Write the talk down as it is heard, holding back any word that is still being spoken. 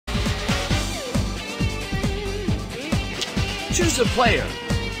Choose a player.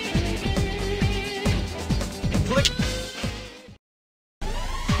 Click.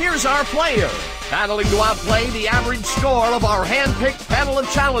 Here's our player, battling to outplay the average score of our hand-picked panel of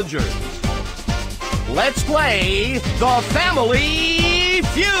challengers. Let's play the Family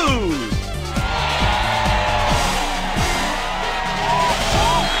Feud.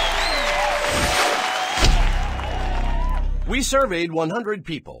 We surveyed 100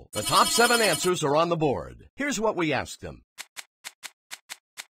 people. The top 7 answers are on the board. Here's what we asked them.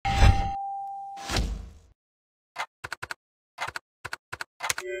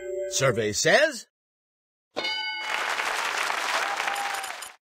 Survey says,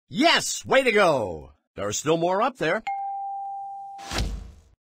 yes, way to go. There are still more up there.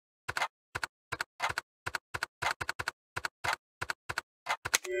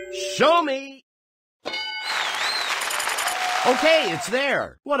 Show me. Okay, it's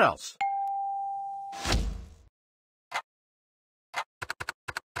there. What else?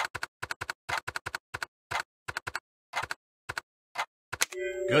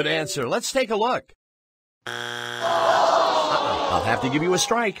 Good answer. Let's take a look. I'll have to give you a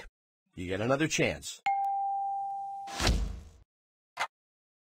strike. You get another chance.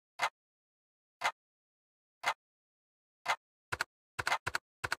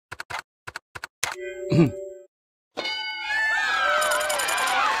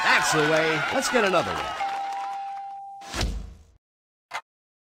 That's the way. Let's get another one.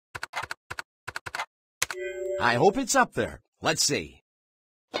 I hope it's up there. Let's see.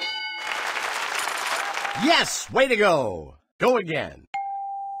 Yes! Way to go! Go again.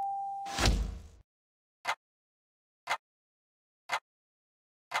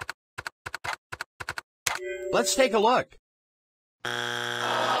 Let's take a look. Oh,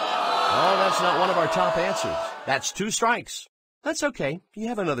 that's not one of our top answers. That's 2 strikes. That's okay. You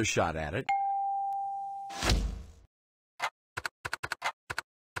have another shot at it.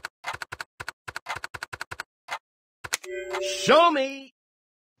 Show me!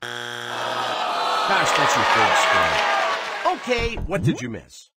 Gosh, that's your 3rd score. Okay, what did you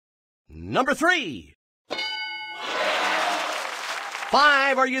miss? Number 3.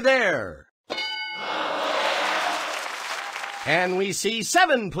 5, are you there? Can we see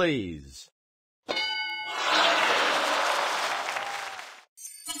 7, please?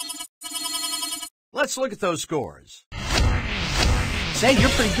 Let's look at those scores. Say, you're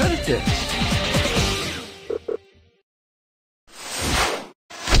pretty good at this.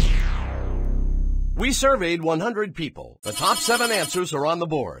 We surveyed 100 people. The top 7 answers are on the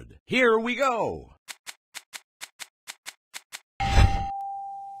board. Here we go.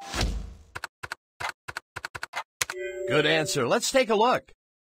 Good answer. Let's take a look.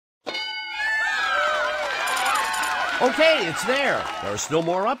 Okay, it's there. There are still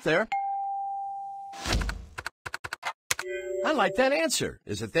more up there. I like that answer.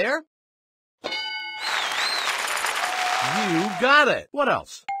 Is it there? You got it. What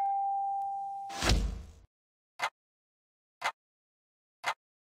else?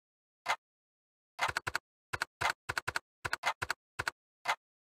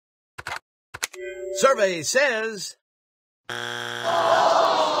 Survey says...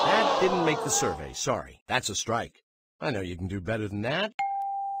 That didn't make the survey. Sorry. That's a strike. I know you can do better than that.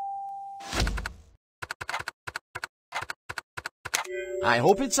 I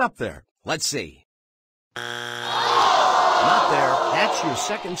hope it's up there. Let's see. Not there. That's your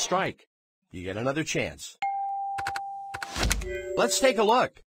 2nd strike. You get another chance. Let's take a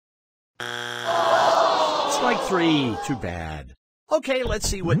look. Strike 3. Too bad. Okay, let's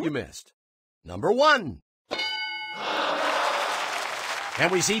see what you missed. Number 1. Can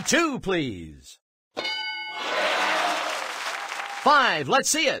we see 2, please? 5. Let's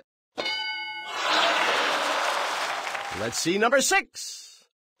see it. Let's see number 6.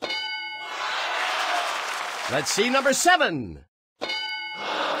 Let's see number 7.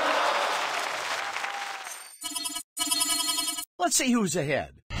 Let's see who's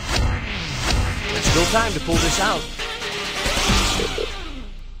ahead. There's still time to pull this out.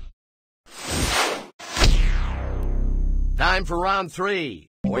 Time for round 3.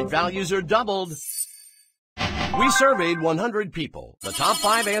 Point values are doubled. We surveyed 100 people. The top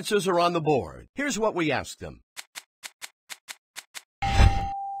 5 answers are on the board. Here's what we asked them.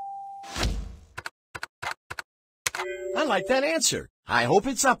 I like that answer. I hope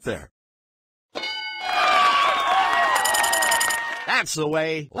it's up there. That's the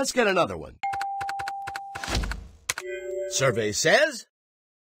way. Let's get another one. Survey says...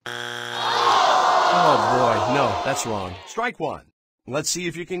 Oh, boy. No, that's wrong. Strike 1. Let's see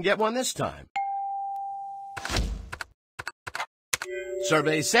if you can get one this time.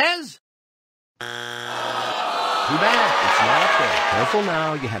 Survey says... Too bad. It's not up there. Careful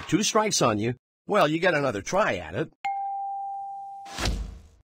now. You have 2 strikes on you. Well, you get another try at it.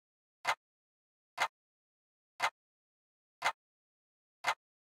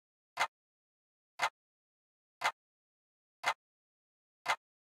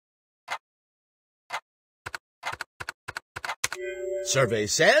 Survey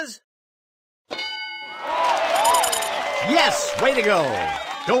says... Yes! Way to go!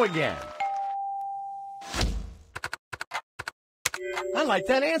 Go again. I like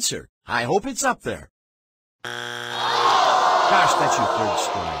that answer. I hope it's up there. Gosh, that's your 3rd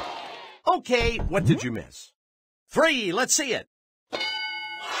strike. Okay, what did you miss? 3, let's see it.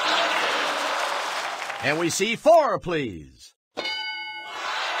 And we see 4, please.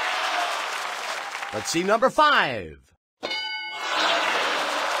 Let's see number 5.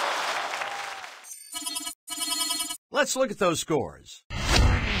 Let's look at those scores.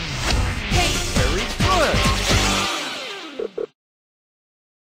 Hey, very good.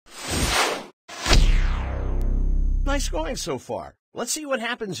 Nice going so far. Let's see what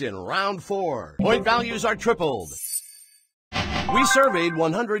happens in round 4. Point values are tripled. We surveyed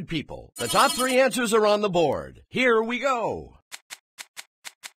 100 people. The top 3 answers are on the board. Here we go.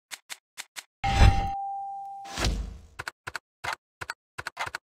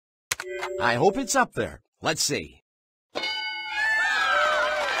 I hope it's up there. Let's see.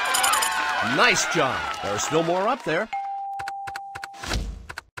 Nice job. There are still more up there.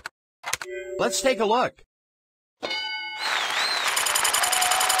 Let's take a look.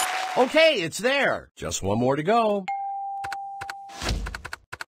 Okay, it's there. Just 1 more to go.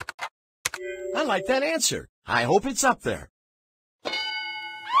 I like that answer. I hope it's up there. Great, you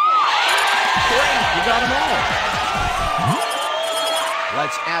got them all.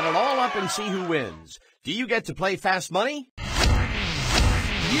 Let's add it all up and see who wins. Do you get to play Fast Money?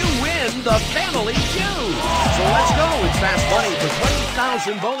 You win the Family Feud. So let's go. It's Fast Money for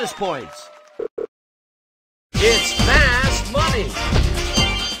 20,000 bonus points. It's Fast Money.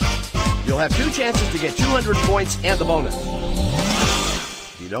 You'll have 2 chances to get 200 points and the bonus.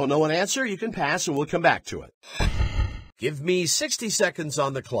 If you don't know an answer, you can pass and we'll come back to it. Give me 60 seconds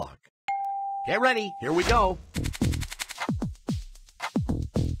on the clock. Get ready. Here we go.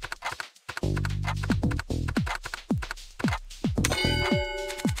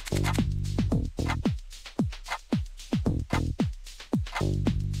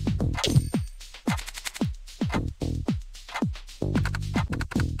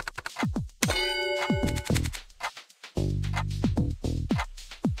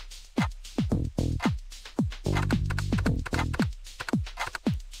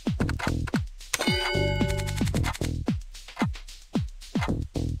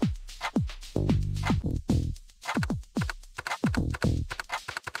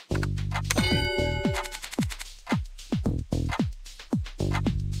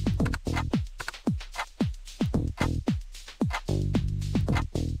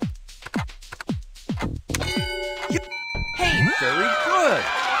 Very good.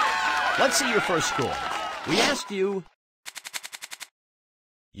 Let's see your first score. We asked you.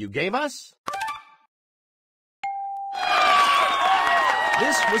 You gave us.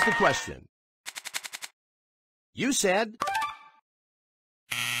 This was the question. You said.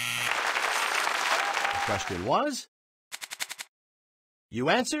 The question was. You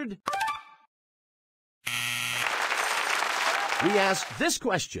answered. We asked this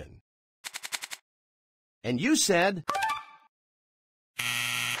question. And you said.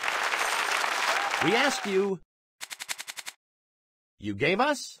 We asked you. You gave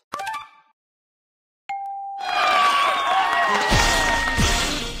us.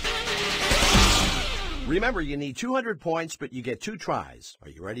 Remember, you need 200 points, but you get 2 tries. Are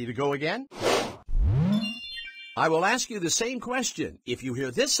you ready to go again? I will ask you the same question. If you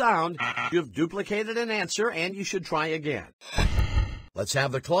hear this sound, you've duplicated an answer, and you should try again. Let's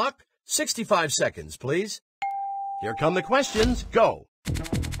have the clock. 65 seconds, please. Here come the questions. Go.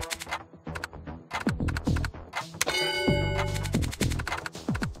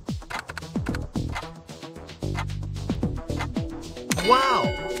 Wow!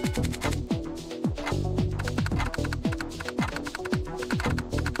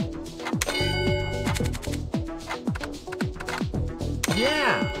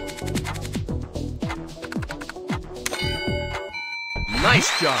 Yeah!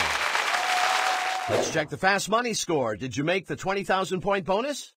 Nice job! Let's check the Fast Money score. Did you make the 20,000 point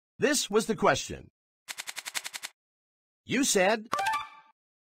bonus? This was the question. You said...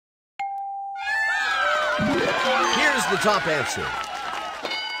 Here's the top answer.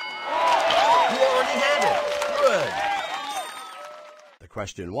 You already had it. Good. The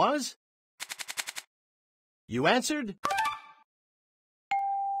question was... You answered?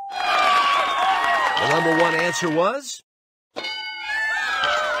 The number one answer was?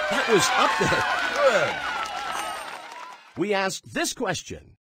 That was up there. Good. We asked this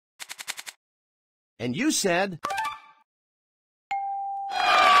question. And you said?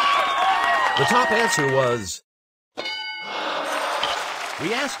 The top answer was?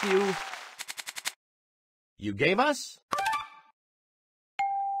 We asked you. You gave us?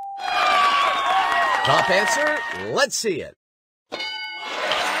 Top answer? Let's see it.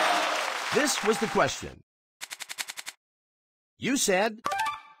 This was the question. You said?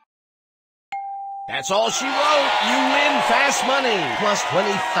 That's all she wrote. You win fast money, plus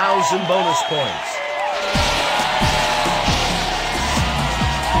 20,000 bonus points.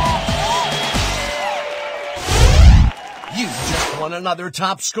 You just won another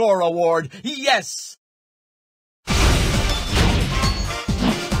Top Score award. Yes!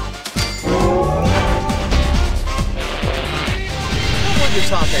 What were your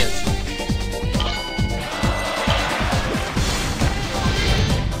top answers?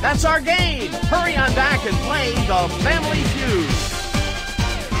 That's our game. Hurry on back and play the Family Feud.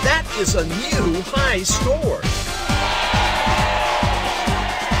 That is a new high score.